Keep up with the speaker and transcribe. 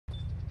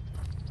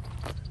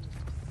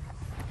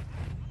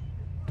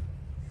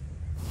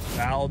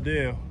That'll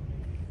do.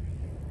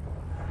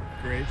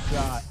 Great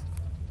shot.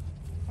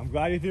 I'm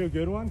glad you threw a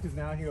good one because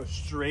now I can go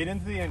straight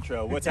into the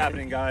intro. What's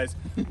happening, guys?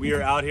 We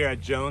are out here at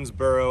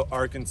Jonesboro,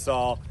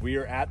 Arkansas. We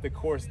are at the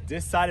course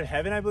This Side of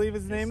Heaven, I believe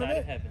is the name of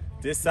it.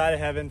 This Side of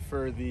Heaven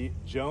for the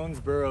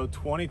Jonesboro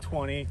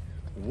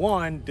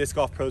 2021 Disc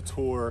Golf Pro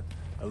Tour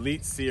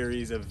Elite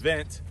Series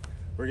event.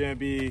 We're going to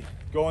be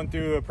going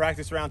through a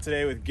practice round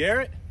today with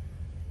Garrett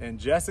and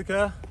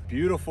Jessica.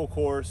 Beautiful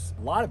course.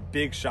 A lot of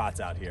big shots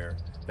out here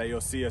that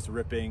you'll see us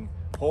ripping.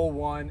 Hole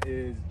 1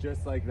 is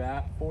just like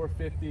that,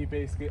 450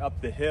 basically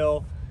up the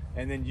hill.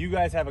 And then you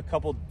guys have a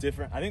couple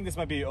different, I think this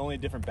might be the only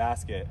different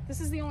basket. This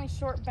is the only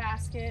short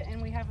basket,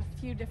 and we have a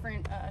few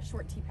different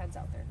short tee pads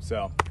out there.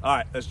 So, all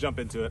right, let's jump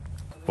into it.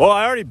 Well,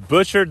 I already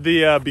butchered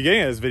the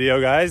beginning of this video,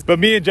 guys, but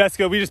me and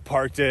Jessica, we just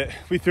parked it.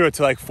 We threw it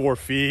to like 4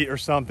 feet or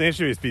something. It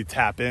should just be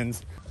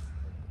tap-ins.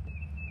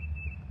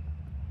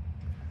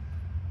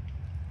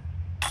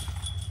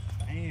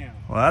 Damn.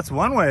 Well, that's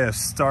one way of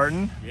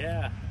starting.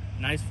 Yeah.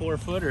 Nice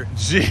 4-footer.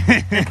 Gee.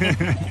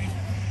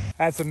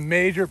 Had some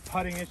major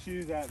putting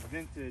issues at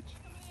Vintage.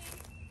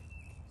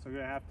 So we're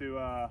gonna have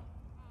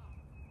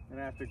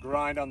to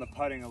grind on the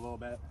putting a little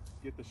bit,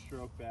 get the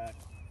stroke back.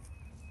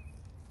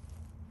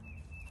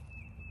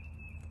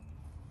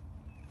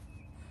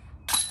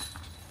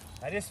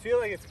 I just feel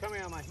like it's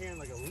coming out of my hand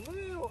like a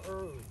little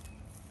early.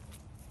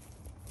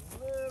 A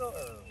little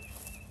early.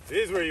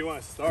 This is where you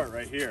want to start,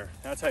 right here.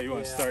 That's how you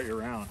want to start your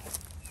round.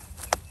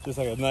 Just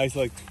like a nice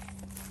like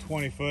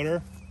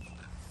 20-footer.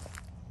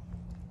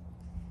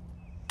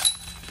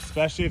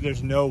 Especially if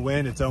there's no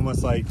wind, it's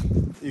almost like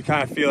you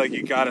kind of feel like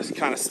you got to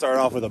kind of start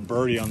off with a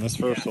birdie on this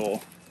first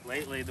hole.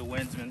 Lately, the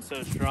wind's been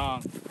so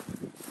strong.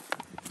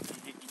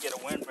 You get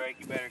a wind break,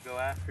 you better go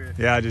after it.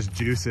 Yeah, just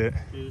juice it.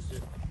 Juice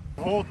it.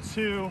 Hole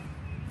 2,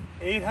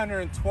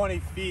 820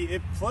 feet.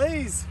 It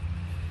plays,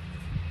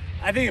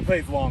 I think it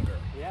plays longer.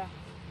 Yeah.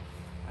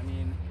 I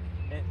mean,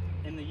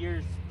 in the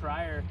years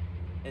prior,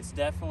 it's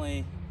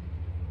definitely,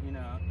 you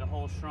know, the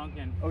hole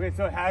shrunken. Okay,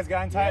 so it has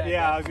gotten tight?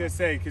 Yeah, I was going to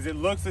say, because it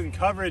looks in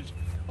coverage,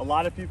 a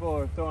lot of people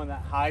are throwing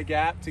that high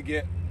gap to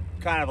get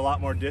kind of a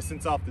lot more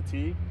distance off the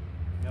tee.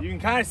 Yep. You can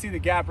kind of see the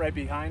gap right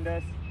behind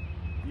us.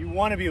 You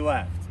want to be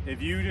left.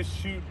 If you just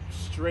shoot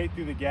straight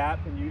through the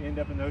gap and you end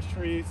up in those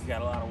trees, you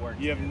got a lot of work.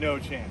 You have no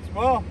chance.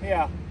 Well,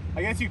 yeah,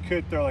 I guess you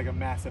could throw like a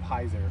massive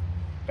hyzer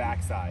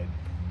backside.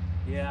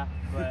 Yeah,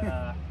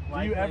 but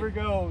do you ever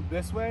go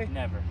this way?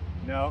 Never.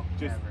 No,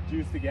 just Never.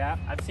 Juice the gap.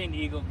 I've seen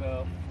Eagle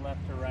go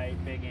left to right,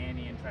 Big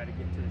Annie, and try to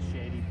get to the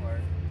shady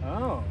part.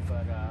 Oh.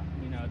 But,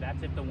 you know,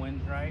 that's if the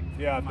wind's right.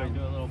 Yeah. I might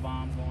do a little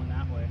bomb going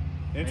that way.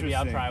 Interesting. Maybe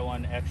I'll try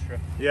one extra.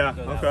 Yeah,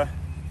 okay. Way.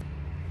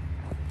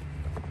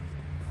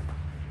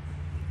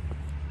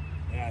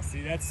 Yeah,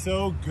 see, that's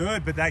so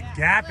good, but that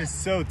gap is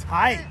so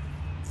tight.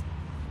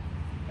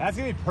 That's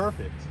going to be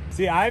perfect.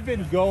 See, I've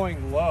been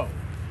going low.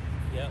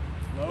 Yep.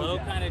 Low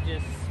kind of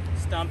just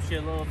stumps you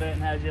a little bit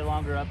and has you a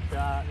longer up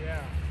shot.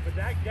 Yeah. But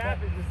that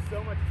gap is just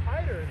so much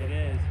tighter. It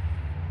is.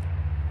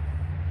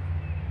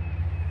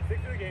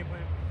 Stick to the game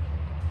plan.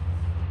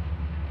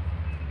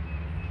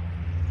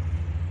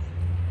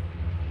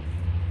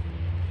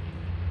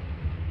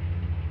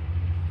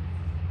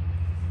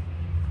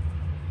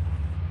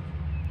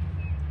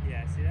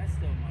 Yeah, see, that's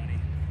still money.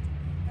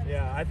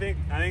 Yeah, I think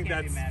Can't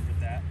that's. be mad with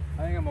that.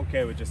 I think I'm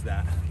okay with just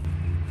that.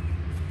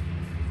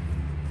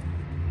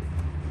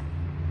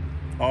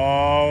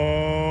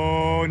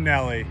 Oh,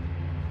 Nelly,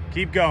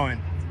 keep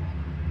going.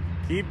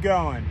 Keep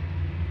going.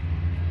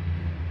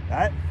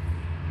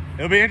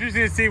 It'll be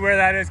interesting to see where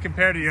that is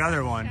compared to the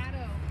other one.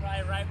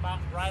 Right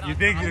on. You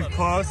think it's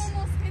close?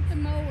 Almost hit the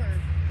mower.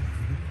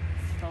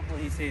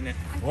 Hopefully he's seen it.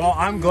 Well,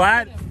 I'm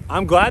glad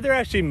they're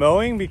actually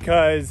mowing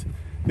because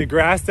the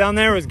grass down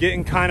there was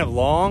getting kind of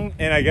long,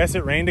 and I guess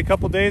it rained a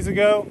couple days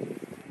ago,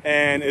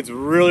 and it's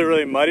really,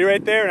 really muddy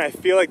right there, and I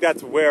feel like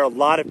that's where a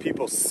lot of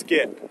people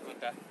skip.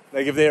 Okay.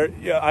 Like if they're,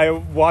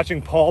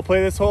 watching Paul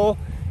play this hole,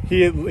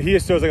 he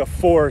just throws like a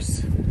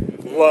force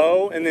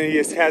low, and then he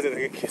just has it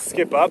like a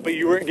skip up, but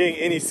you weren't getting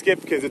any skip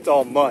because it's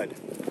all mud.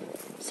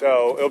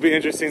 So it'll be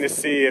interesting to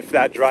see if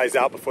that dries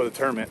out before the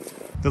tournament.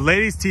 The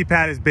ladies' tee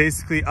pad is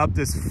basically up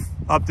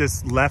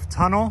this left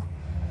tunnel,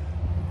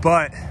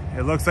 but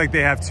it looks like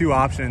they have 2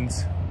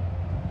 options.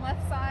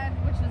 Left side,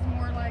 which is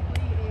more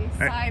likely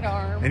a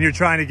sidearm. And you're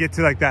trying to get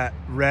to like that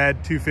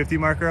red 250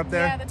 marker up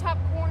there? Yeah, the top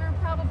corner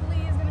probably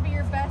is going to be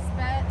your best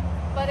bet,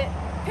 but it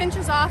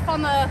pinches off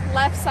on the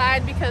left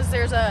side because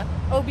there's a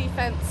OB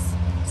fence.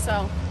 So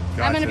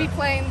Gotcha. I'm going to be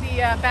playing the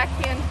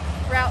backhand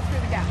route through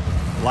the gap.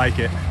 Like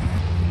it.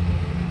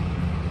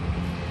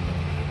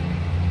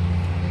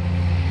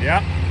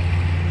 Yep.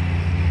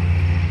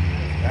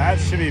 That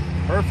should be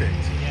perfect.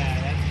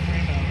 Yeah,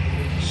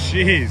 that's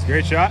Jeez,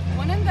 great shot.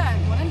 One and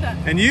done, one and done.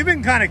 And you've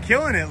been kind of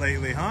killing it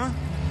lately, huh?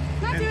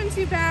 Not doing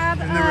too bad.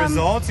 And the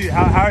results,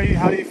 how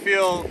do you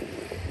feel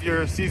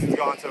your season's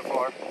gone so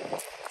far?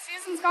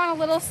 Season's gone a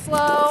little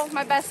slow.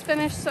 My best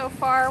finish so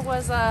far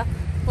was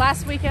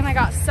last weekend. I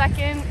got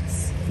second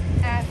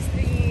at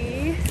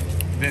the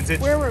Vintage?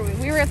 Where were we?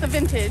 We were at the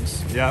Vintage.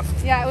 Yep.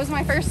 Yeah, it was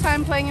my first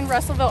time playing in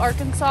Russellville,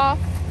 Arkansas.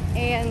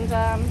 And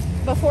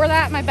before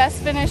that, my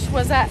best finish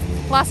was at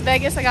Las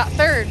Vegas. I got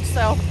 3rd.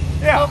 So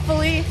Yeah.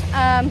 hopefully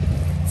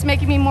it's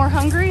making me more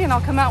hungry and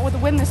I'll come out with a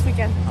win this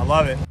weekend. I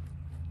love it.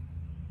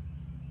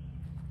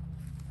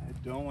 I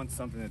don't want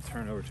something to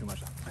turn over too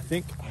much. I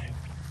think I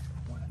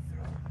want to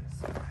throw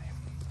this guy.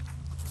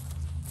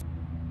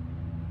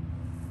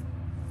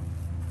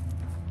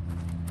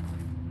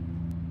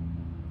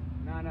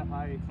 Not enough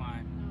height.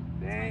 Fine.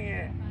 Dang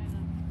it.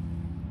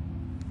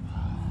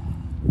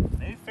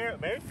 Maybe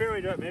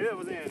fairway drive. Maybe that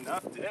wasn't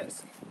enough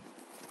disc.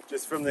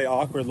 Just from the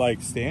awkward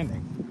like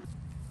standing.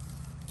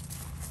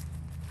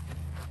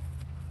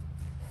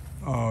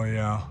 Oh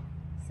yeah.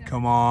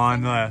 Come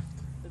on, left.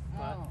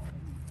 Oh,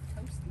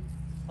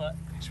 Putt.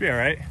 Should be all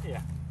right.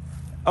 Yeah.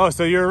 Oh,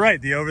 so you're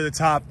right. The over the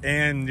top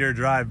and your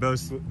drive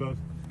both.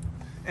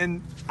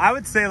 And I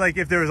would say like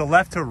if there was a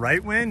left to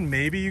right wind,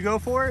 maybe you go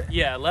for it.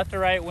 Yeah, left to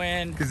right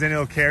wind. Because then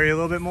it'll carry a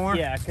little bit more.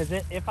 Yeah, because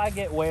if I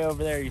get way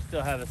over there, you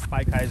still have a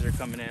spike hyzer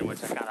coming in,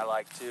 which I kind of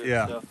like too.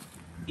 Yeah. So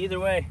either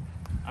way,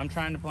 I'm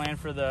trying to plan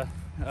for the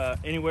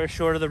anywhere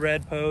short of the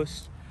red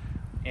post,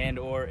 and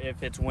or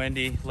if it's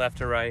windy, left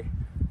to right,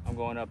 I'm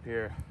going up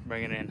here,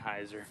 bringing in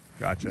hyzer.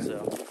 Gotcha. So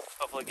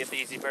hopefully get the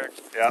easy bird.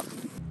 Yeah.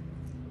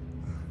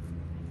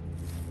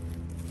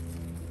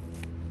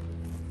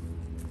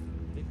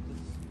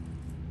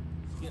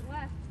 Get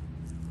left.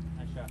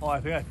 Nice shot. Oh, I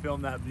think I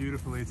filmed that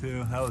beautifully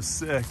too. That was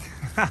sick.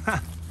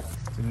 To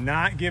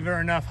not give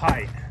her enough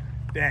height.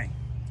 Dang.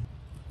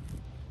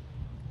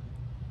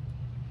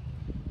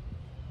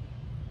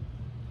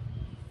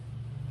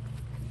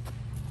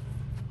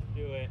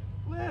 Do it.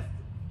 Lift.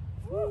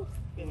 Woo.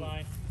 Good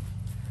line.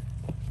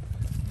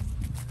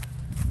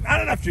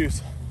 Not enough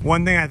juice.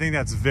 One thing I think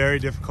that's very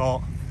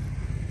difficult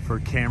for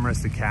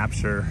cameras to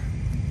capture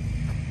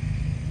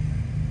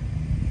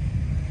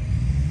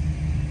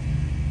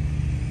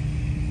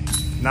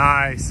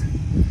nice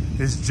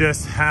is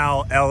just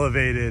how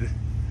elevated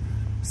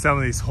some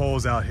of these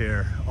holes out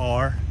here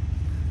are.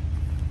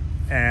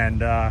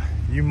 And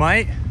you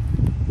might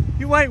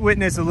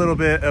witness a little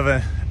bit of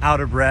an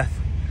out of breath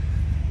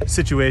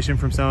situation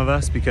from some of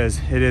us because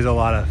it is a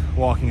lot of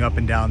walking up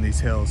and down these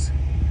hills.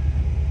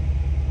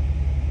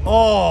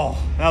 Oh,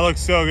 that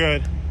looks so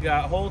good.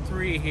 Got hole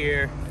 3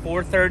 here,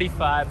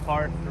 435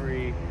 par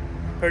 3.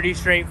 Pretty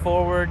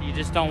straightforward. You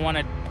just don't want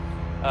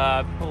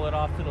to pull it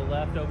off to the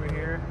left over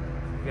here.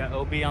 You got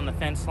OB on the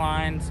fence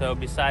line, so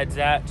besides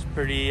that, it's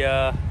pretty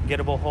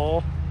gettable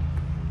hole.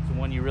 It's the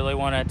one you really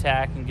want to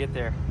attack and get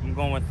there. I'm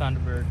going with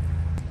Thunderbird.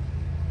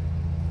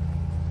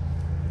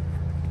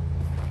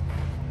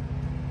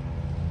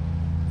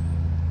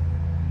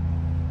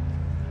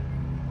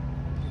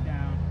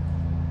 Down.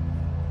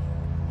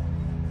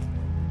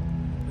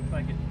 Looks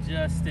like it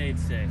just stayed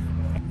safe.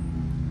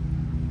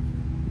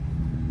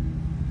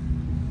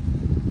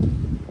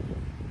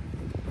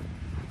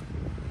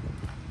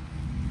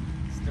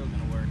 Still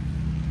gonna work.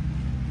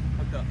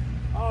 Hook up.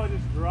 Oh, it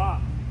just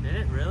dropped. Did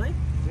it really?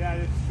 Yeah,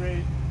 just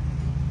straight.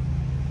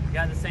 You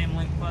got the same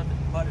length putt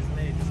as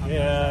me. Just on the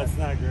Yeah, other that's side.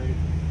 not great.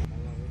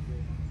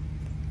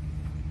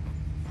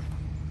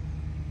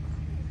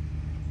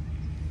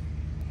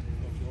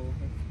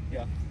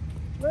 Yeah.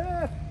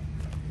 Lift.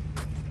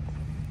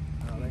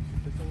 Oh,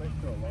 just a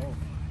lift go low.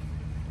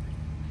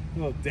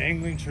 Little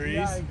dangling trees.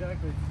 Yeah,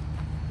 exactly.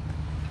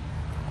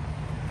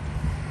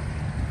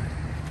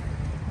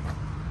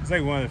 It's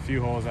like one of the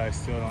few holes I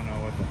still don't know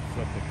what the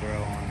flip to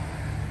throw on.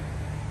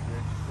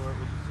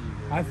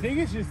 I think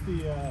it's just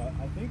the,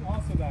 I think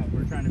also that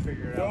We're trying to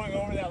figure it out. going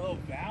over that little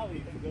valley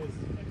that goes,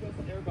 it goes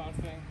the air bounce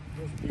thing,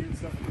 goes weird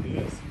stuff into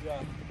this.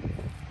 Yeah.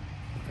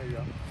 There you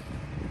go.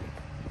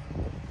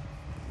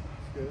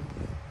 That's good.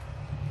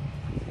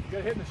 You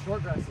gotta hit in the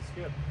short grass to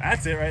skip.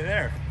 That's it right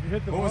there. You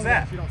hit the What was long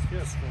grass, that? you don't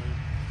skip.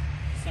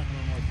 Something a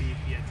little more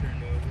beefy I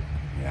turned over.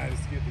 Yeah,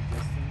 just get the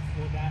distance.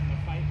 Well, that and the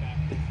fight back,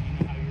 because you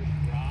know how yours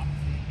drops.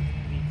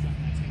 You need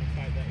something that's going to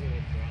fight that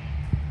little drop.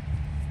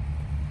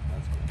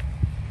 That's good.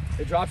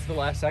 It drops to the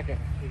last second.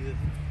 It is.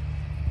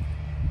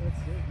 That's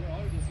sick. Yeah, I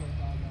was just like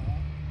that now.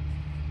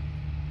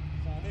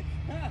 Sonic?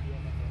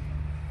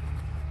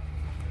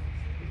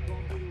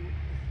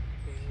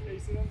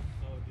 Facing him.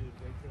 Oh, dude,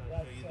 wait till I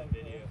show you the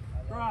video.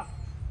 Drop.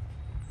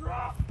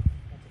 Drop.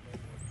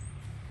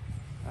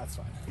 That's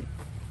fine.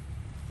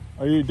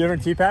 Are you a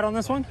different tee pad on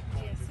this one?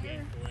 Yes,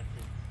 sir.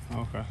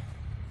 Okay.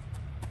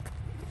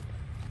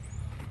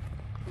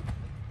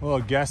 A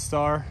little guest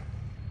star.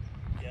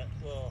 Yeah,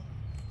 well.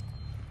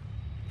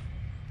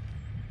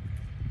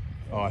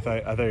 Oh, I thought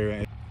you were gonna. You're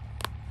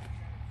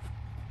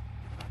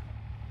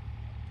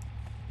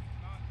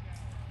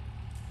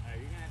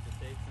going to have to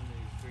save some of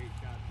these great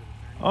shots for the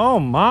tournament. Oh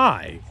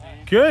my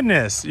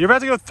goodness! You're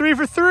about to go 3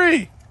 for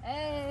 3.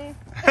 Hey.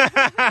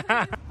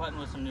 Putting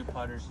with some new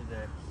putters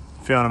today.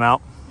 Feeling them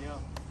out. Yeah.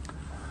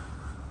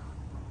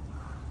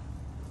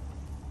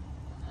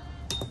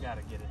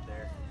 Gotta get it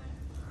there.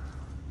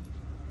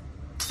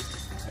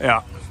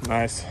 Yeah,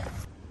 nice.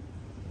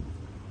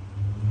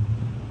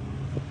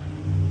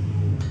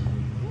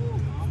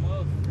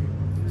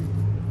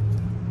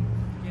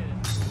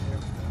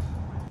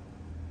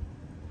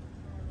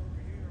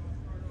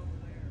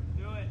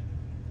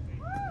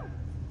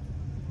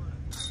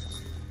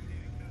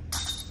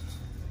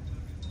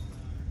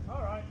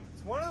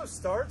 those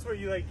starts where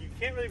you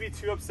can't really be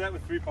too upset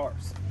with 3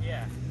 pars.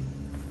 Yeah.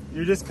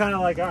 You're just kind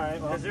of like, all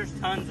right, well. Because there's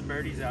tons of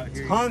birdies out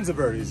here. Tons of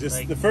birdies. Just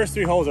like, the first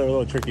 3 holes are a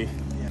little tricky.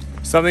 Yeah.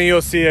 Something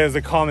you'll see as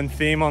a common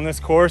theme on this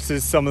course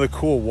is some of the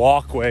cool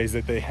walkways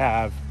that they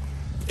have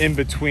in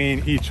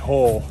between each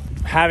hole.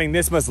 Having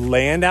this much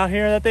land out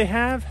here that they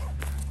have,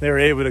 they were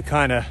able to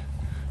kind of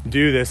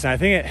do this. And I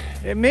think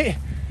it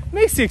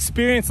makes the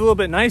experience a little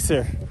bit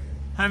nicer.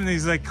 Having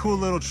these like cool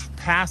little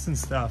paths and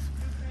stuff,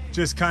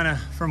 just kind of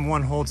from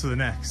one hole to the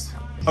next.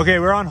 Okay,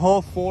 we're on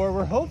hole 4.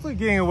 We're hopefully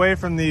getting away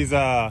from these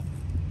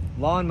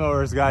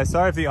lawnmowers, guys.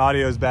 Sorry if the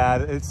audio is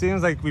bad. It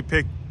seems like we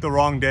picked the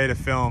wrong day to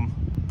film,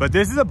 but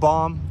this is a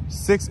bomb.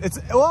 It's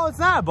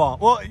not a bomb.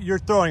 Well, you're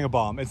throwing a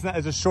bomb. It's not.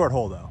 It's a short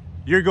hole though.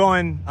 You're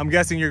going. I'm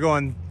guessing you're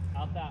going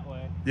out that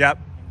way. Yep.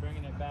 And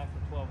bringing it back to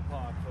 12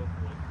 o'clock,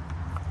 hopefully.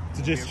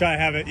 To just try to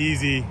have an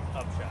easy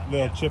upshot,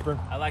 little chipper.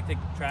 I like to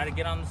try to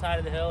get on the side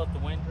of the hill if the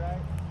wind's right.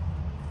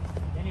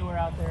 Anywhere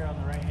out there on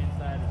the right-hand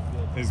side is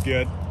good. Is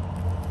good.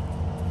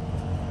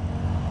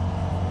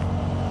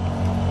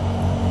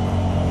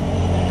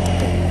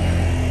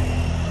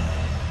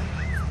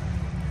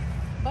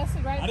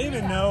 Busted right I didn't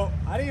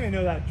even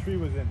know that tree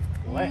was in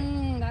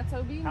play. That's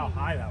OB. How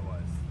high that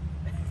was.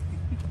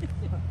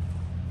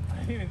 I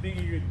didn't even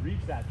think you could reach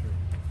that tree.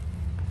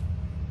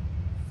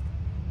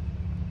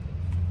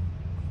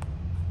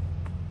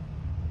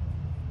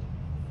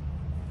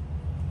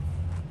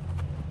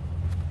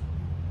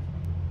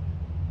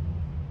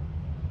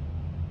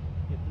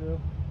 Get through.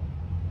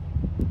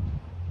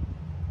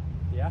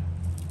 Yeah.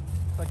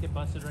 Looks like it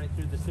busted right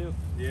through the 2.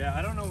 Yeah,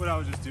 I don't know what I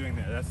was just doing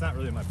there. That's not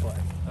really my play.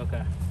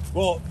 Okay.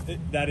 Well,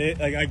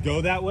 I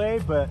go that way,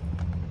 but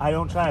I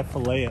don't try to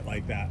fillet it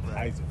like that.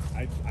 Right.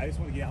 I just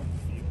want to get out in the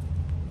field.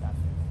 That's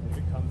it. If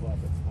it comes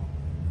left, it's fine.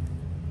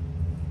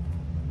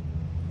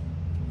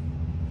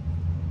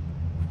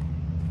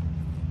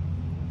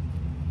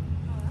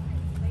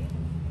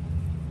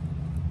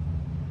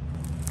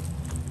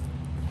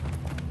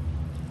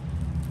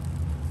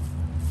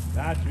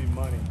 That should be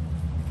money.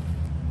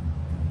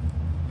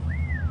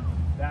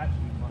 That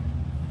should be money.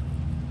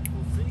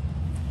 We'll see.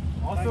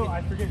 Also,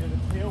 I forget there's a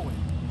tailwind.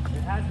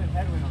 It has been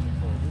headwind on this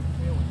hole. There's a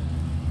tailwind.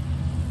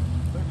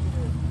 Look at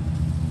this.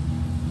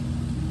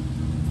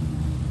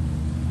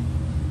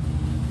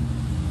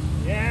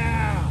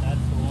 Yeah!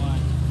 That's the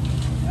one.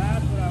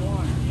 That's what I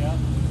want. Yep.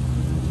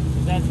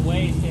 'Cause that's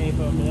way safe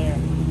over there.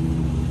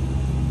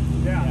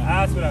 Yeah,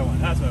 that's what I want.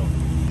 That's what I want.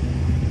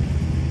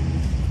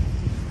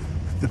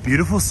 The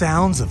beautiful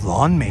sounds of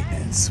lawn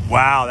maintenance.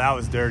 Wow, that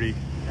was dirty.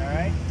 All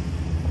right.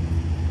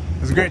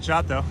 It was a great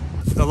shot though.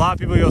 A lot of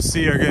people you'll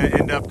see are gonna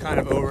end up kind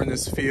of over in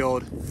this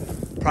field.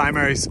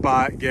 Primary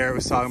spot Garrett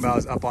was talking about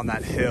is up on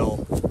that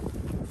hill.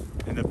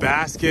 And the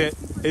basket,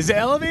 is it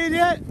elevated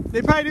yet?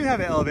 They probably do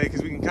have it elevated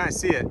because we can kind of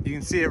see it. You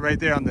can see it right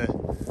there on the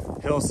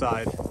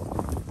hillside.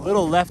 A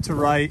little left to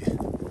right,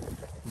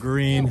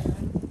 green.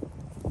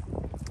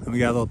 And we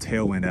got a little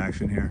tailwind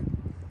action here.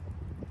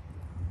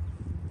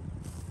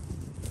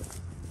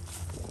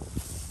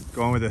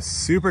 Going with a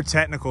super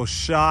technical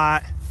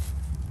shot.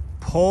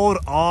 Pulled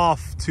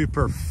off to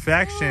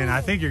perfection.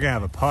 I think you're gonna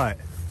have a putt.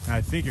 And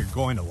I think you're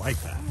going to like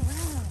that.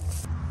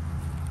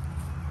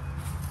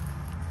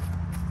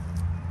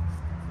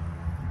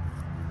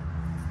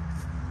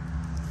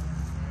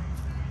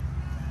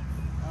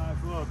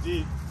 It's a little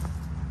deep,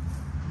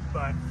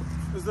 but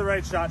this is the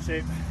right shot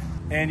shape.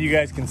 And you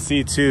guys can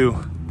see too,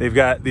 they've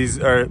got these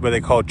are what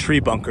they call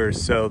tree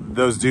bunkers. So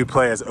those do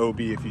play as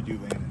OB if you do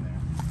land in there.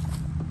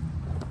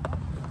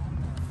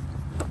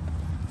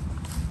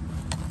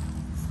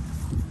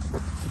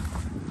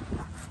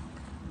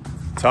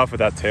 Tough with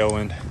that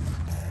tailwind.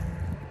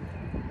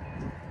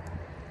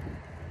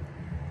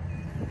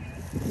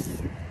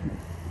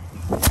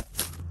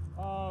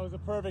 Oh, it was a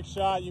perfect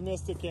shot. You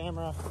missed it,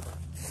 camera.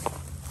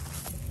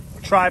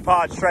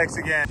 Tripod strikes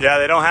again. Yeah,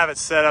 they don't have it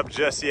set up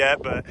just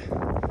yet, but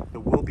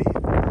it will be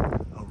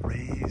a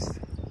raised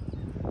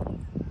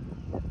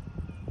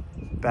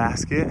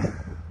basket.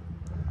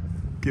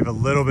 Give a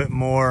little bit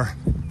more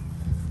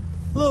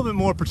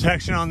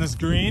protection on this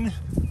green.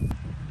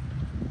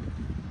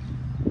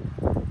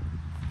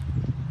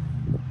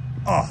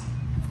 Oh.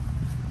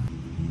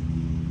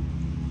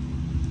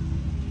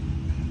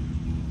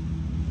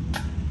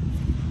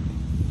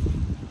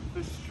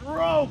 The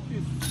stroke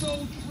is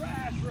so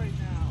trash right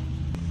now.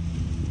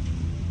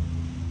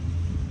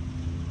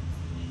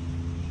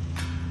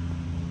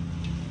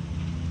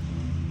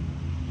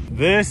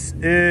 This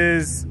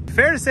is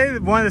fair to say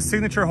that one of the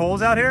signature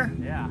holes out here.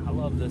 Yeah, I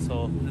love this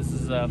hole. This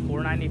is a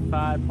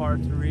 495 par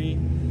 3.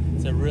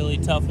 It's a really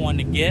tough one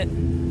to get.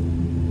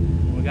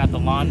 We got the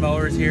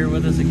lawnmowers here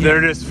with us again.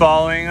 They're just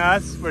following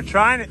us. We're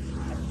trying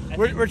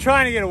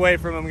to get away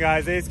from them,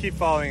 guys. They just keep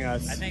following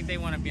us. I think they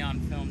want to be on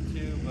film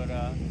too, but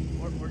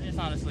we're just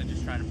honestly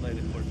just trying to play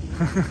the course.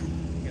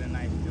 Get a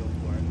nice feel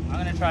for it. I'm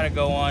gonna try to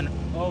go on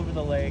over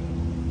the lake,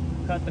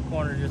 cut the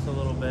corner just a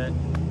little bit.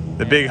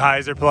 The big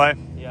hyzer play.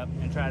 Yep,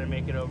 and try to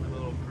make it over the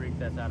little creek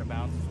that's out of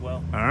bounds as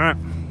well. All right.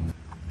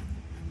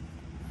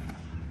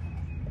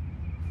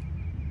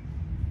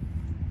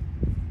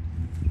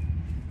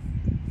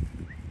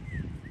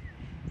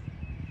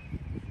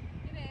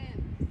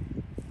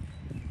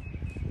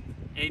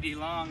 80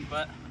 long,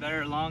 but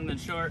better long than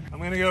short. I'm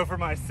gonna go for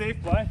my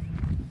safe play.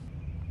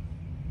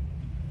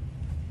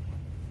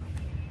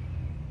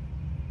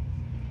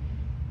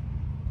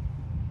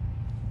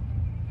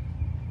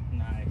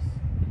 Nice.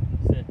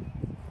 Sit.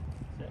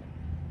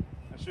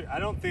 I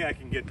don't think I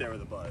can get there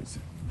with a buzz.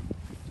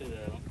 To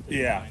the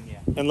Yeah. line, yeah.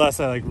 Unless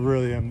I like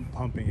really am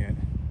pumping it.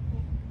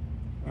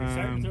 You're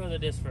starting to throw the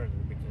disc further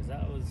because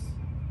that was,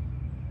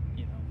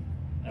 you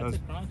know, that's a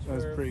crunch that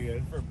was pretty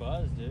good. For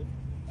buzz, dude.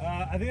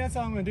 I think that's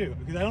all I'm gonna do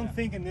because I don't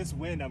think in this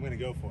wind I'm gonna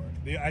go for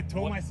it. I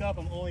told myself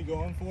I'm only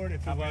going for it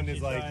if the wind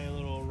is like. Try a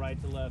little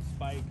right to left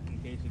spike in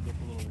case it gets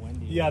a little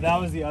windy. Yeah,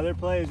 that was the other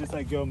play. Is just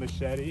like go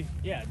machete.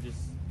 Yeah, just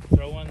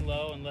throw one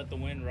low and let the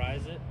wind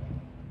rise it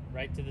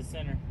right to the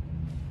center.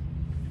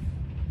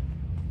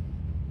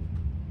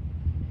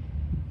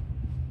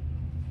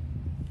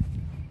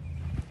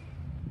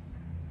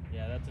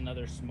 Yeah, that's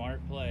another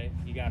smart play.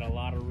 You got a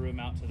lot of room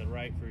out to the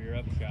right for your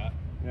upshot.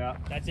 Yeah.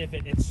 That's if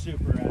it's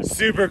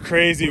super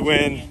crazy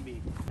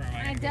wind.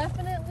 I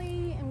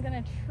definitely am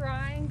gonna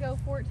try and go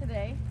for it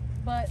today,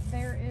 but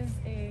there is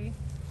a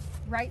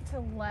right to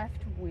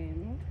left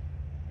wind.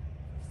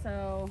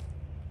 So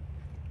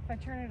if I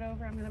turn it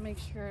over, I'm gonna make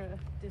sure to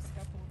disc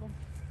up a little.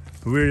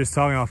 We were just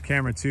talking off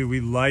camera too. We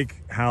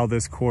like how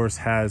this course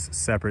has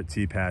separate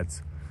tee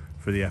pads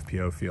for the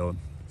FPO field.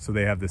 So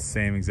they have the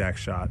same exact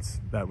shots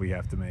that we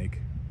have to make.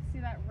 See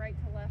that right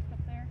to left up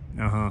there?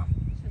 Uh-huh.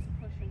 It's just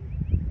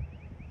pushing.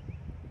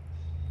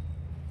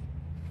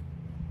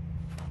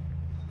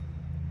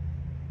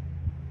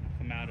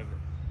 Come out of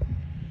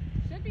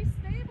it. Should be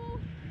stable.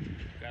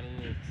 Got a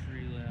little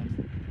tree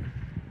limb.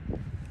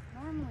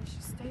 Normally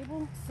she's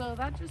stable. So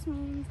that just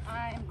means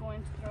I am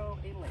going to throw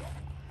a layup.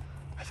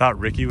 I thought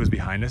Ricky was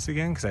behind us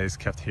again because I just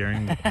kept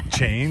hearing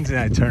chains and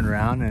I turned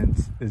around and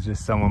it's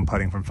just someone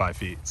putting from 5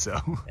 feet, so.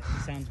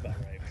 That sounds about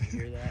right when you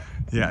hear that.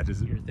 Yeah,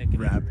 just You're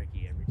thinking of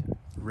Ricky every time.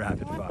 rapid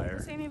You know what? fire.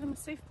 This ain't even the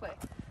safe play.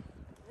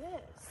 This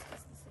is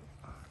the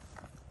safe play.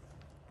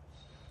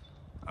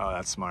 Oh,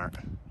 that's smart.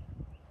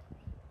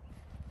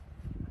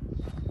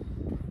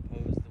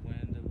 Pose the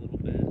wind a little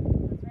bit.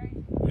 That's right.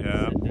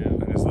 Yeah, Sit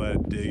down. and just let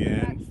it dig in.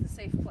 That's the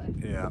safe play.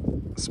 Yeah,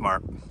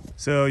 smart.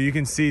 So you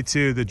can see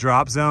too the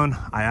drop zone.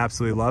 I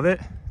absolutely love it.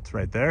 It's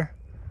right there.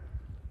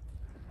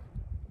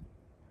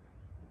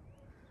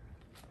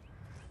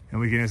 And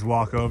we can just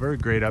walk over.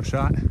 Great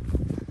upshot.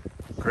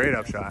 Great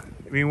upshot.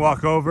 We can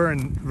walk over,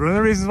 and one of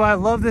the reasons why I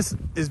love this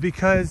is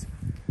because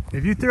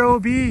if you throw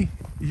OB,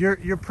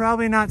 you're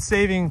probably not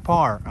saving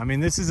par. I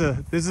mean, this is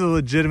a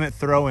legitimate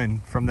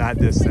throw-in from that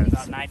distance.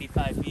 About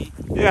 95 feet.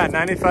 Yeah,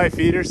 95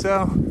 feet or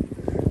so.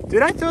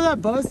 Did I throw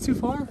that buzz too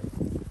far?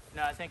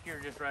 No, I think you're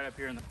just right up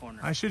here in the corner.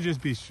 I should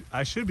just be.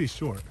 I should be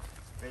short.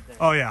 Right there.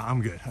 Oh yeah,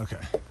 I'm good. Okay.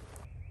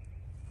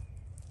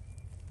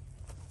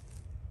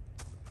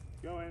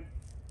 Go in.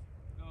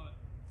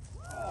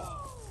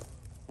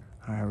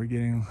 All right, we're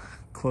getting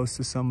close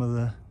to some of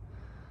the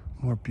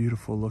more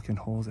beautiful looking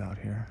holes out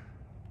here.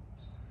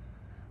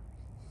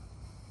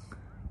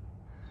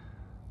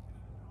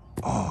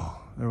 Oh,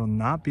 there will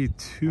not be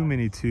too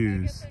many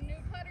twos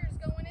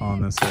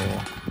on this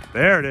hole.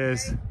 There it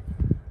is.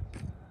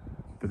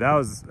 But that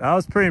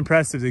was pretty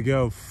impressive to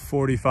go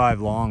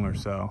 45 long or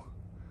so.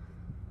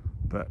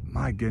 But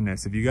my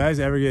goodness, if you guys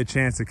ever get a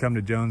chance to come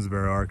to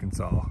Jonesboro,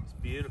 Arkansas, It's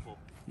beautiful.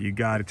 you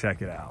got to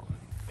check it out.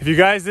 If you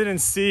guys didn't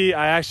see,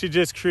 I actually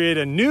just created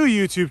a new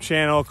YouTube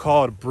channel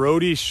called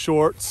Brodie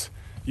Shorts.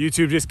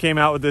 YouTube just came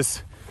out with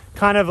this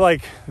kind of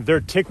like their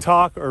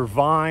TikTok or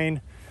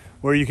Vine,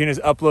 where you can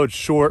just upload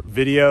short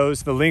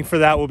videos. The link for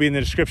that will be in the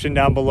description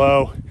down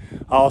below.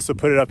 I'll also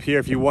put it up here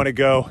if you want to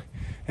go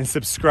and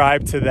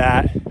subscribe to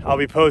that. I'll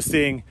be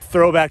posting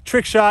throwback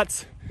trick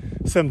shots,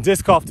 some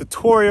disc golf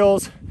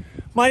tutorials.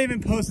 Might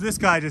even post this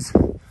guy just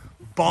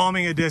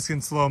bombing a disc in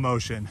slow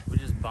motion. We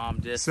just bomb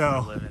discs for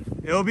a So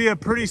living. it'll be a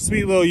pretty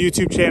sweet little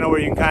YouTube channel where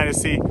you can kind of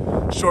see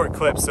short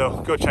clips.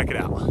 So go check it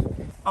out.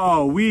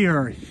 Oh, we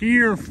are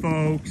here,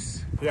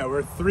 folks. Yeah,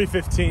 we're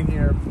 315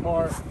 here,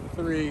 par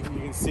 3. You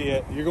can see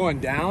it. You're going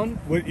down.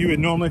 What you would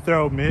normally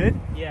throw mid?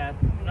 Yeah,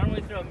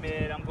 normally throw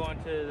mid. I'm going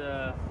to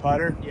the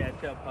Putter? yeah,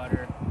 to a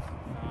putter.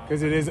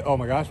 Because it is, oh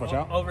my gosh, watch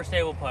out.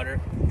 Overstable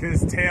putter.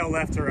 Because it's tail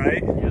left to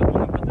right. Yeah, I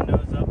want to put the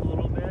nose up a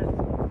little bit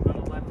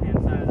on the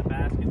left-hand side of the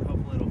basket.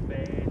 Hopefully it'll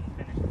fade and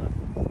finish left.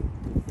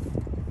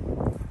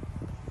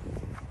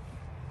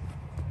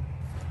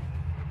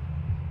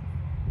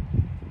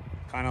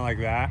 Kind of like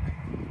that.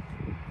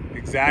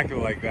 Exactly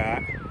like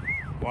that.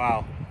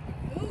 Wow.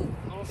 Ooh,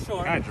 a little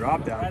short. Kind of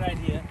dropped down. Right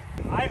idea.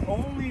 I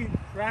only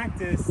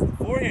practiced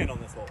forehand on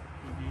this hole.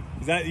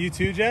 Is that you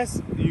too, Jess?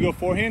 You go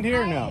forehand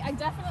here or no? I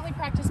definitely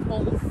practice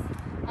both.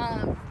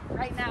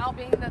 Right now,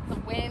 being that the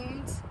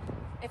wind,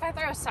 if I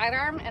throw a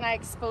sidearm and I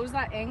expose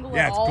that angle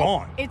Yeah, at it's all,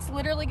 gone. it's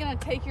literally gonna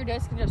take your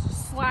disc and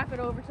just slap it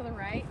over to the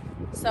right.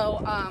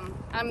 So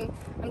I'm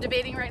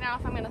debating right now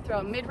if I'm gonna throw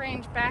a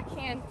mid-range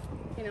backhand,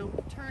 you know,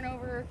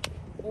 turnover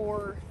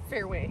or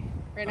fairway.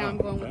 Right now I'm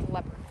going with the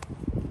leopard.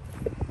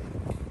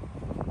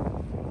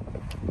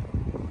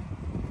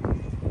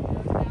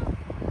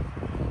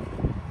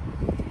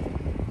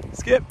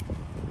 Skip.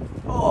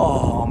 Oh,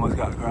 almost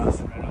got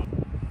across.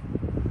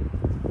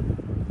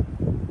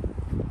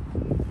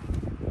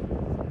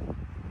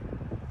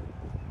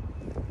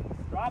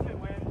 Drop it,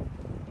 wind.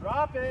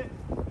 Drop it.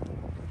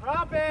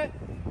 Drop it.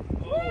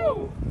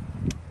 Woo!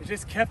 It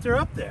just kept her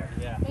up there.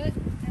 Yeah. But at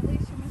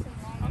least you're missing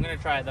long. I'm gonna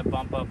try the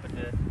bump up at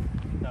the.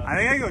 I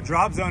think I go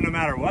drop zone no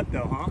matter what,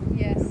 though, huh?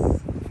 Yes.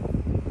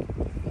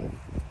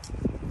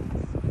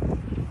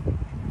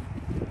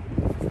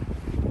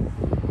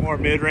 More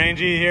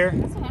mid-rangey here.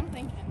 That's what I'm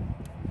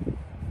thinking.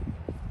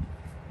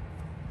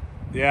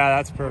 Yeah,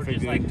 that's Or perfect,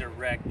 just dude. like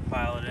direct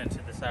pile it into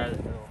the side of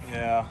the hill.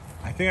 Yeah,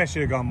 I think I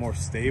should have gone more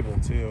stable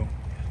too,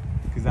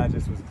 because that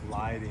just was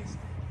gliding.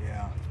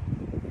 Yeah,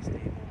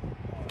 Stable,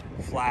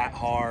 flat,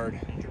 hard.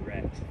 and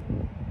direct.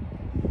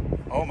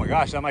 Oh my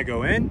gosh, that might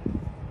go in.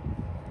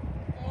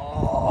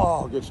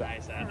 Oh, good shot.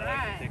 Nice. I'd like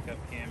Alright. to pick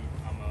up Kim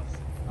almost.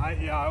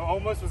 I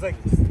almost was like,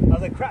 I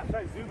was like, crap, should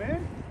I zoom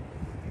in?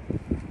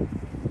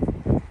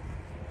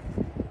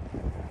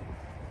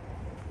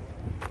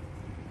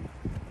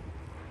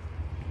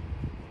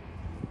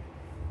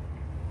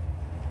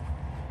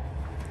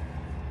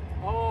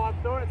 Oh,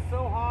 I'm throwing it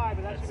so high,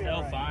 but that That's should be still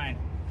all right. fine.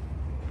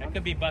 That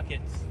could be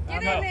buckets.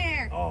 Get in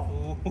there.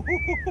 Oh,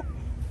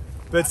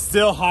 but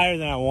still higher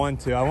than I want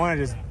to. I want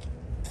to just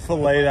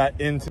fillet that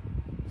into.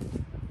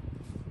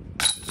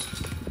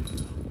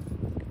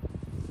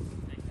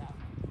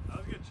 That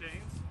was good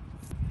chains.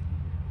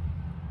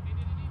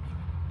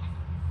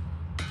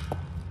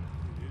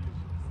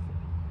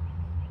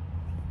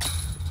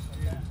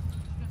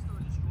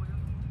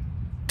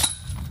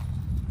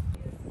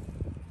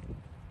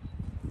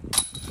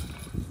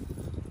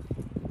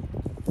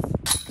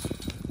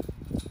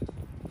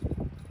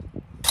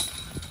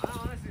 I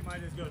honestly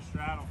might just go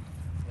straddle.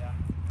 Yeah.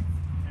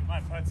 If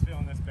my putt's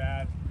feeling this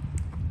bad,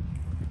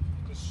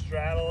 just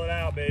straddle it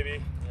out,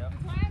 baby. Yep.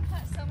 Why I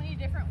putt so many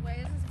different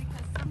ways is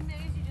because some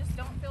days you just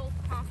don't feel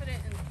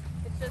confident and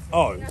it's just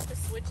Oh. you have to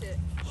switch it.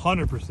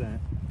 100%.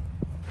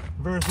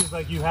 Versus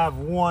like you have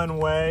one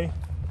way.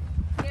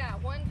 Yeah,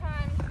 one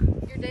time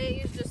your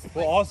day is just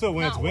Well, like, also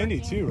when it's not windy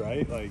working. too,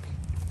 right? Like.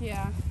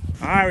 Yeah.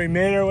 All right, we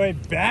made our way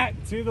back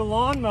to the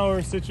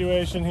lawnmower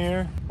situation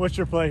here. What's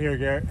your play here,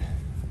 Garrett?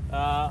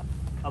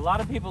 A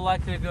lot of people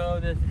like to go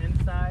this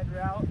inside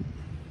route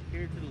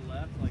here to the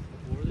left, like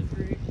before the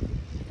tree.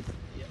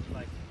 Yeah,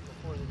 like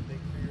before this big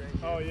tree right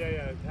here. Oh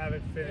yeah, have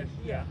it finished.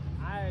 Yeah.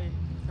 I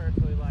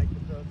personally like to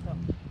throw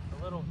something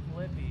a little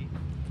flippy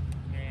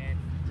and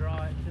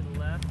draw it to the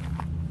left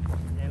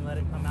and let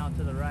it come out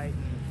to the right.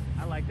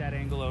 And I like that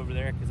angle over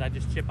there because I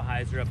just chip a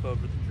hyzer up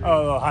over the tree. Oh,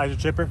 a little hyzer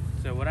chipper.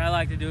 So what I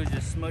like to do is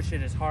just smush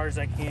it as hard as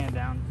I can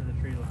down to the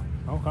tree line.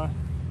 Okay.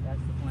 That's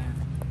the plan.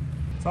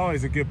 It's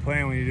always a good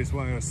plan when you just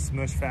want to go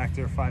smush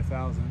factor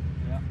 5,000.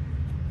 Yeah.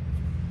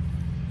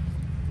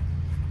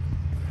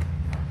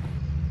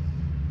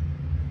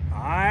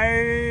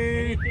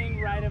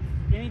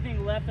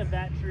 Anything left of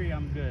that tree,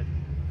 I'm good.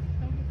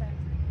 Don't get that.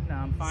 No,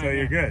 I'm fine. So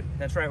you're there. good.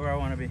 That's right where I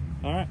want to be.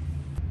 All right.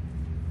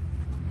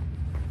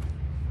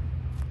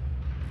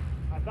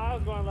 I thought I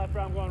was going left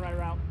route. I'm going right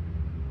route.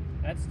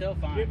 That's still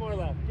fine. Get more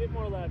left. Get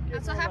more left. Get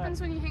That's more what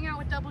happens left. when you hang out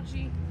with Double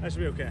G. That should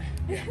be okay.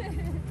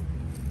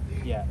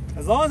 Yeah,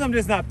 As long as I'm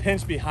just not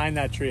pinched behind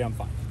that tree, I'm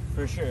fine.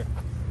 for sure.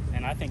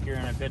 And I think you're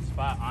in a good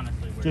spot,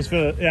 honestly. where Just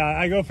you're for the, yeah,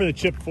 I go for the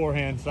chip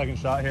forehand second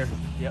shot here.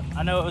 at. Yep.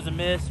 I know it was a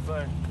miss,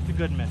 but it's a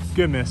good miss.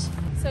 Good miss.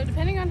 So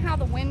depending on how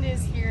the wind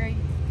is here,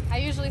 I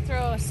usually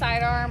throw a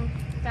sidearm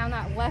down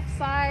that left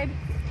side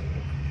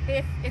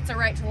if it's a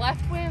right to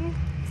left wind.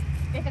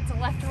 If it's a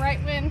left to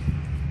right wind,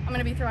 I'm going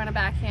to be throwing a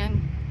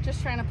backhand,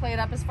 just trying to play it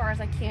up as far as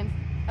I can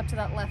up to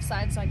that left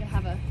side so I can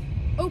have a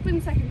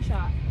open second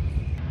shot.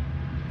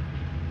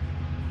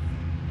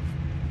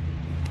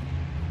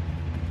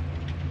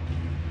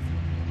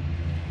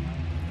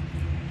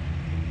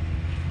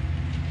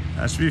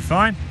 That should be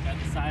fine. Got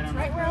the side on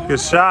Right where I want Good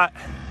it. shot.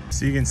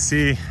 So you can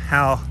see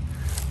how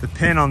the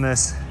pin on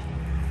this,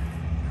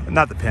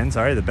 not the pin,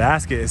 sorry, the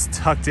basket is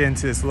tucked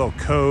into this little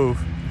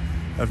cove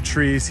of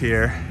trees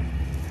here.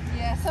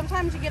 Yeah,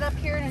 sometimes you get up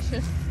here and it's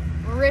just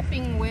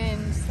ripping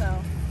wind, so.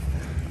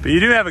 But you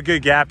do have a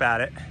good gap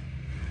at it.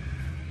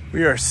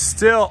 We are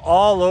still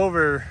all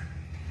over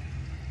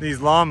these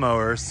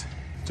lawnmowers.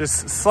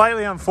 Just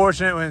slightly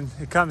unfortunate when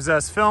it comes to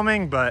us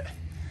filming, but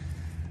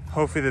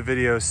hopefully the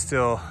video is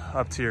still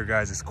up to your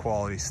guys'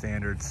 quality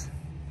standards.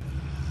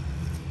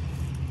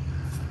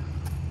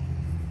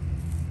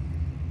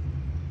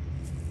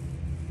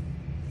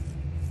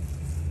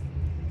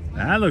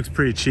 That looks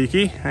pretty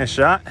cheeky. Nice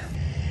shot.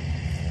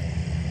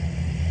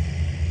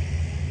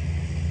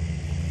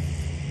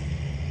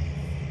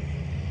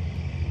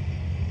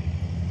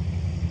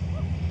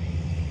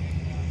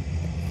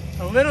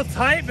 A little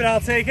tight, but I'll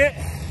take it.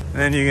 And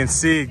then you can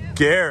see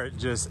Garrett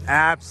just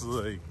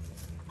absolutely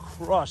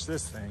crush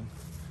this thing.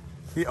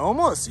 You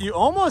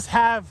almost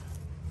have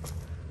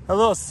a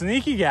little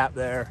sneaky gap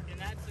there.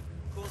 And that's the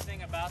cool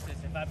thing about this.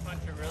 If I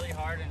punch it really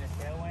hard in the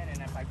tailwind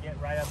and if I get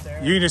right up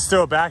there, You can just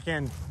throw a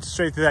backhand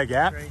straight through that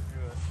gap. straight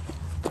through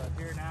it. So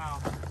here now,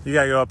 You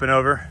gotta go up and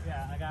over.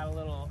 yeah, I got a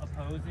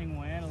opposing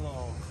wind, a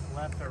little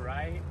left or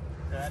right.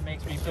 So that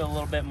makes me feel a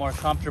little bit more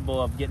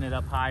comfortable of getting it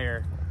up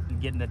higher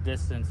and getting the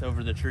distance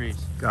over the trees.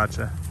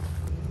 Gotcha.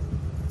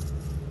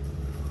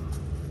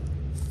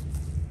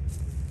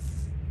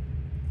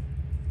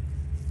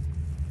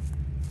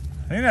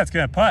 I think that's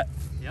gonna putt.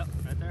 Yep,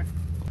 right there.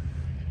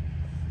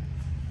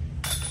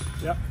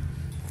 Yep.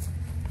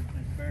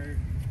 Nice bird.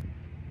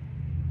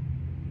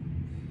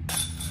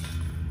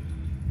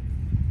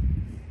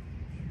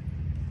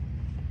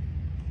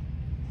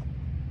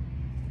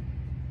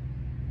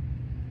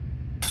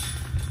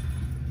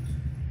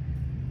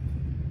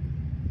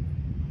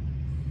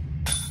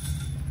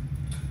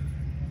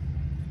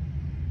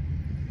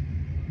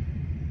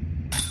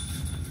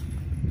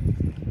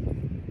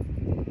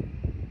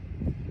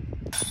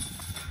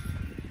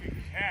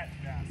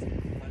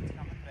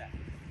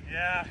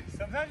 Yeah,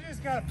 sometimes you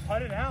just gotta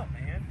putt it out,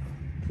 man.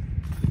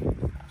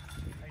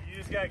 Like you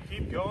just gotta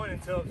keep going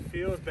until it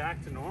feels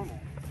back to normal.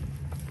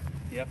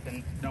 Yep,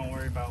 and don't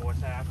worry about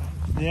what's happening.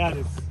 Yeah,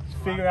 just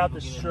figure out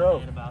the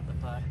stroke. About the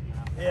putt, you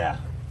know? Yeah.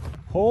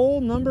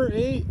 Hole number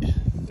 8,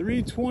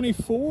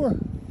 324.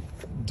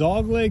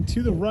 Dog leg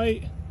to the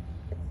right.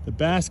 The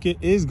basket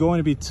is going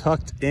to be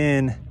tucked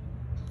in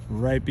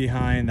right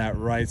behind that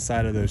right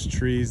side of those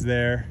trees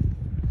there.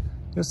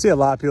 You'll see a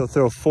lot of people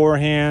throw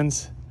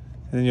forehands,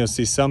 and then you'll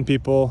see some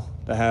people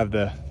that have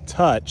the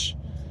touch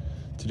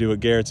to do what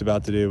Garrett's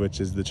about to do,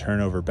 which is the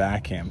turnover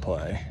backhand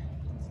play.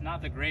 It's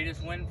not the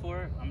greatest wind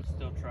for it. I'm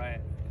still try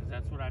it because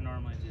that's what I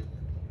normally do.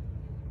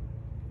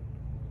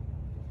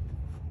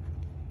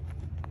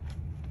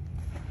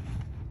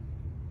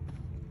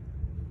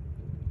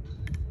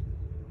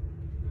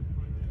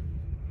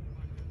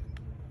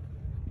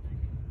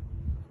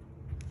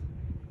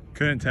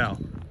 Couldn't tell.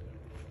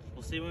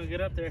 We'll see when we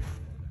get up there.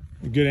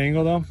 A good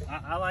angle though?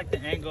 I like the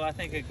angle. I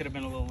think it could have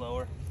been a little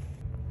lower.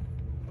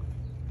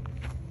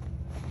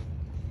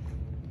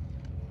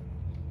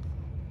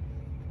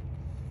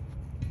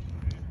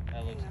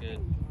 That looks good.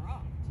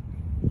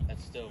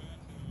 That's still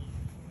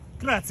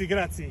Grazie,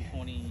 grazie.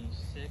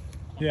 26,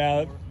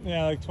 24.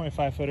 Yeah, like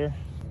 25 footer.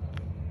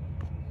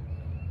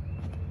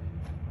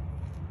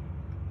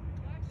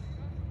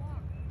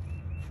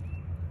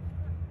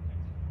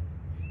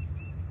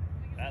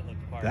 That looks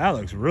far. That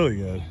looks really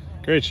good.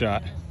 Great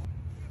shot.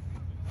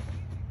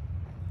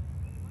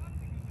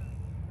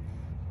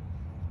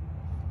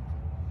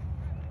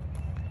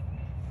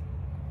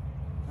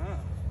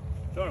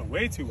 Throwing it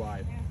way too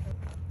wide.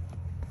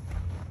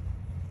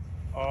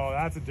 Oh,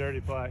 that's a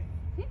dirty play.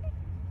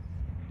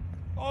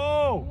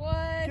 Oh!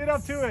 What? Get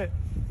up to it.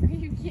 Are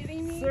you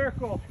kidding me?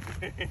 Circle.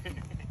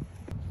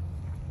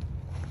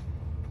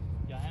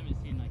 Y'all haven't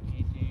seen like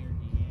AJ or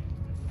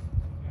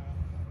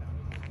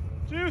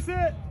Deanne. Juice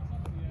it.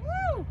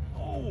 Woo!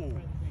 Oh.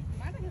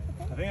 Might have hit the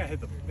pole. I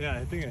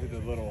think I hit the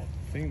little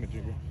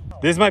thingamajigger.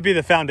 This might be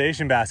the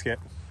foundation basket,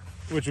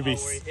 which would be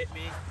where he hit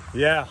me?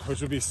 yeah,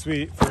 which would be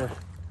sweet for.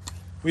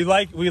 We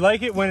like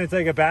it when it's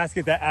like a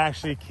basket that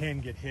actually can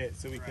get hit,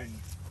 so we can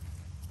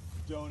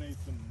donate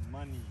some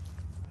money.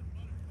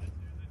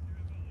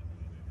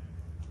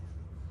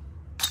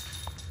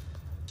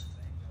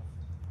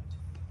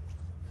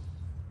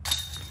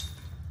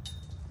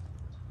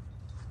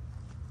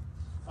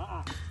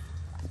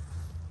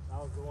 That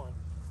was the one.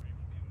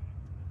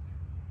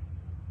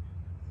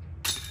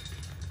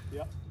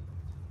 Yep.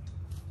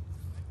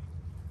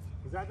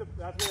 Is that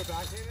that's where the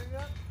backhand ended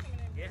up?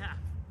 Yeah.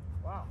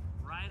 Wow.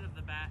 Right of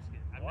the basket.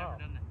 I've Wow.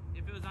 never done that.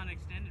 If it was on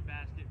extended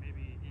basket,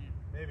 maybe in.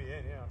 Maybe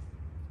in, yeah.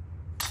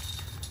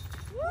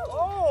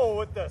 Oh,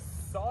 with the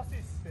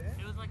saucy spin.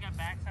 It was like a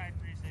backside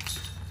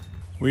 360.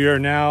 We are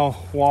now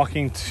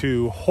walking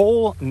to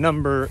hole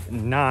number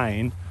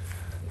 9.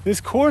 This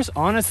course,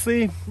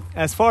 honestly,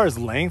 as far as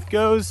length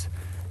goes,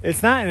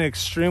 it's not an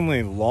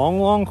extremely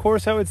long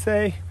course, I would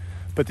say,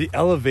 but the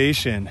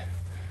elevation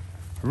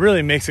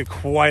really makes it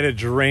quite a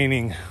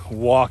draining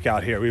walk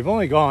out here. We've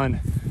only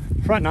gone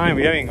front 9,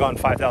 we haven't even gone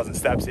 5,000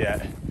 steps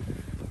yet,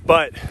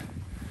 but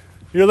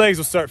your legs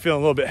will start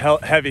feeling a little bit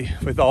heavy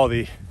with all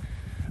the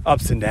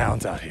ups and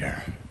downs out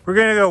here. We're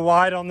gonna go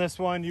wide on this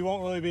one. You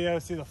won't really be able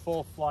to see the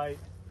full flight,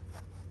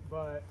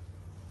 but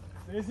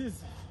this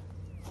is,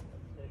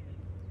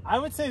 I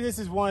would say this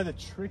is one of the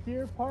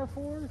trickier par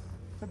 4s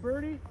to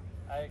birdie.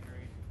 I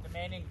agree.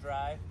 Demanding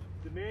drive.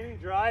 Demanding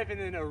drive and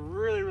then a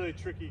really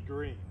tricky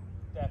green.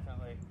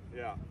 Definitely.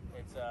 Yeah.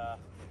 It's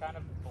kind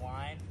of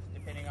blind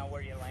depending on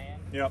where you land.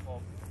 Yep.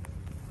 Well,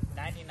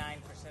 99%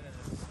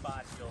 of the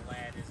spots you'll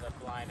land is a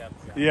blind up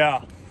shot.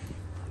 Yeah.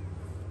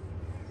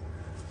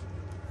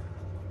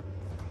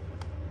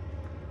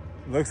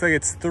 Looks like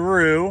it's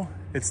through.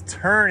 It's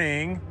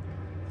turning.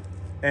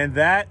 And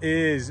that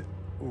is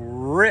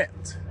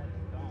ripped.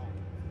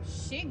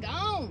 She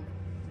gone.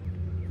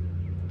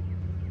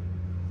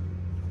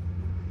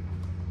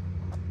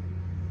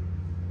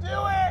 Do it!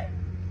 Oh,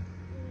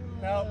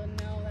 Nope.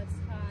 no, that's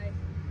high.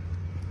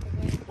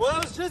 Well,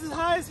 it was just as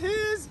high as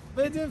his,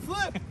 but it didn't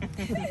flip.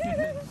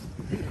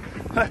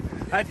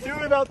 I threw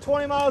it about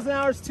 20 miles an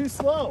hour. It's too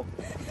slow.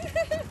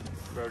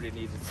 Brodie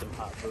needed some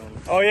hot boom.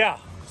 Oh yeah,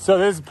 So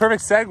this is a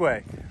perfect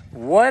segue.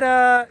 What,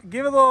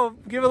 give a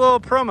little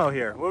promo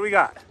here. What do we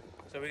got?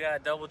 So we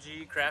got Double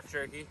G craft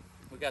jerky.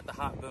 We got the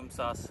hot boom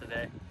sauce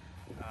today.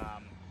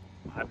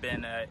 I've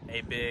been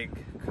a big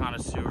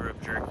connoisseur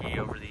of jerky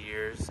over the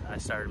years. I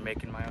started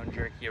making my own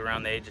jerky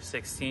around the age of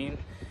 16.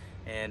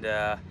 And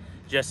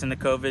just in the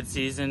COVID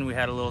season, we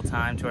had a little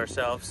time to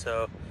ourselves.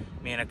 So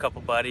me and a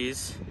couple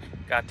buddies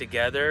got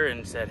together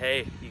and said,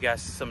 hey, you got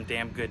some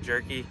damn good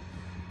jerky.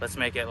 Let's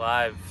make it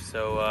live.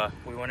 So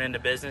we went into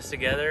business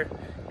together,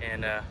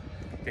 and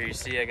here you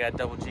see I got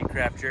Double G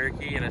Craft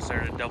Jerky, and I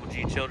started Double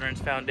G Children's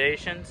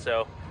Foundation.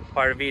 So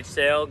part of each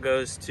sale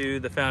goes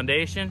to the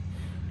foundation,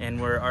 and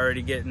we're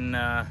already getting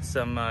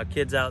some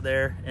kids out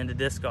there into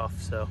disc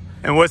golf. So.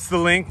 And what's the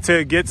link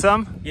to get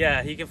some?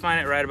 Yeah, you can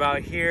find it right about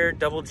here,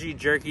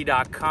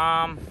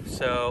 doublegjerky.com.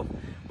 So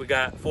we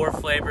got 4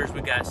 flavors. We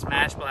got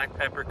smashed black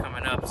pepper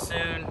coming up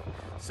soon.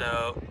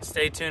 So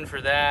stay tuned for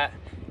that.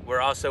 We're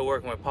also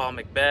working with Paul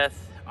Macbeth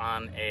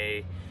on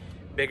a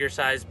bigger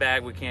size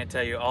bag. We can't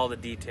tell you all the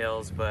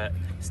details, but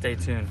stay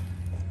tuned.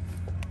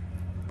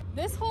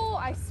 This hole,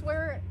 I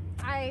swear,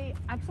 I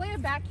play a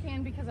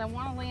backhand because I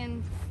want to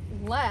land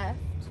left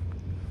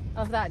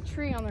of that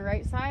tree on the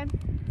right side,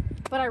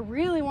 but I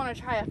really want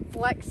to try a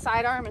flex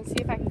sidearm and see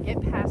if I can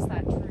get past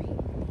that tree.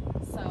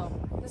 So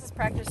this is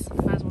practice,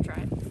 might as well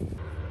try it.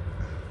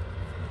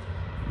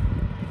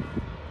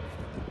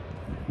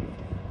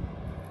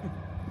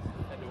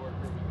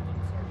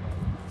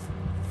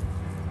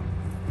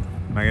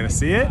 Am I gonna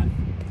see it?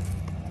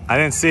 I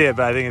didn't see it,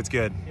 but I think it's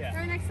good. Yeah.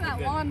 Right next to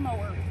that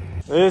lawnmower.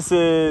 This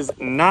is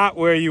not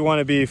where you want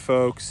to be,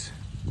 folks.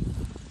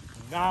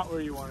 Not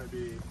where you want to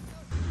be.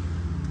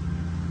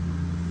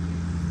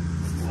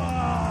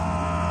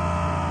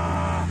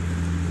 Ah!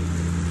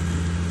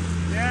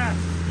 Yes.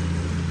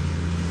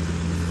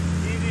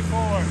 Easy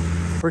 4.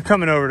 We're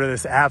coming over to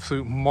this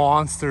absolute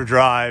monster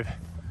drive.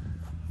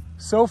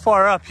 So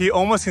far up, you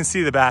almost can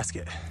see the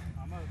basket.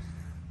 Almost.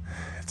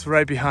 It's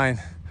right behind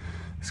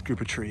this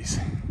group of trees.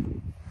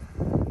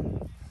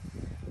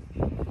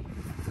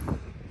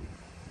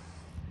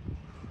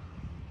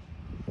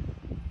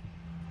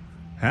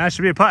 That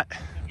should be a putt.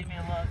 Give me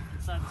a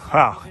look.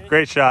 Wow,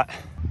 great shot.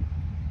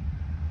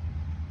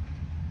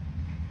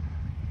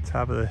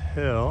 Top of the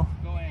hill.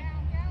 Go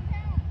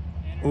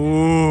in.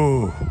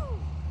 Ooh,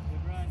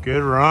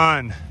 good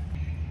run.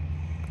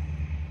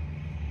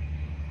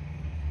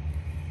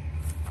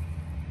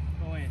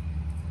 Go in.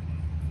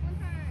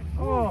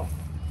 Oh.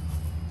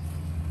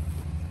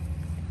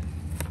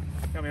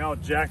 Got me all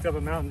jacked up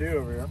a Mountain Dew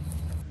over here.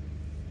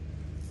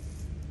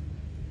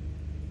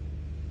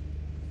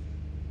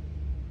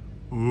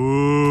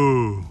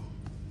 Ooh.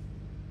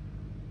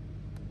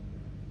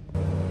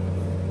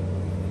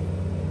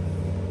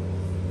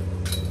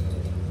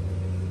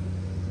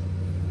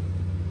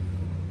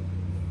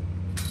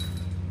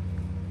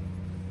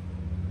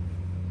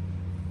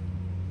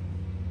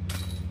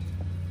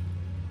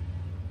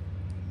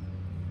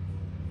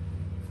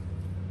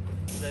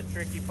 The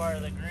tricky part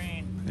of the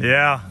green.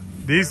 Yeah,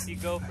 If these. you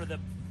go for the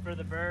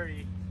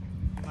birdie,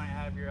 you might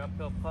have your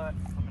uphill putt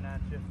coming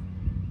at you.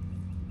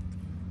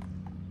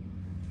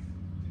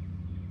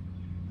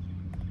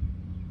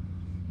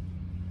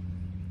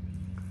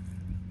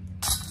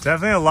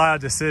 Definitely a lot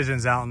of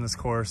decisions out on this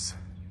course,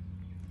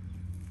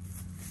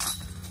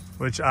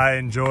 which I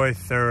enjoy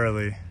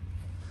thoroughly.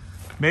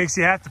 Makes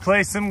you have to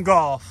play some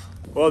golf.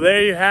 Well,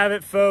 there you have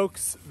it,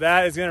 folks.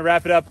 That is gonna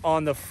wrap it up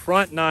on the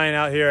front 9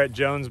 out here at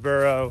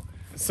Jonesboro.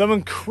 Some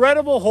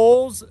incredible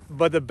holes,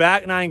 but the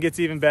back 9 gets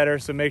even better,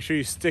 so make sure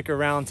you stick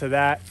around to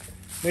that.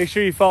 Make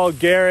sure you follow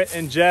Garrett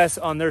and Jess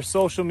on their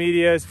social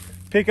medias.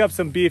 Pick up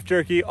some beef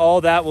jerky.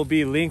 All that will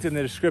be linked in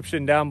the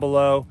description down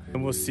below.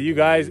 And we'll see you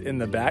guys in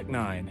the back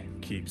 9.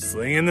 Keep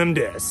slinging them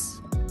discs.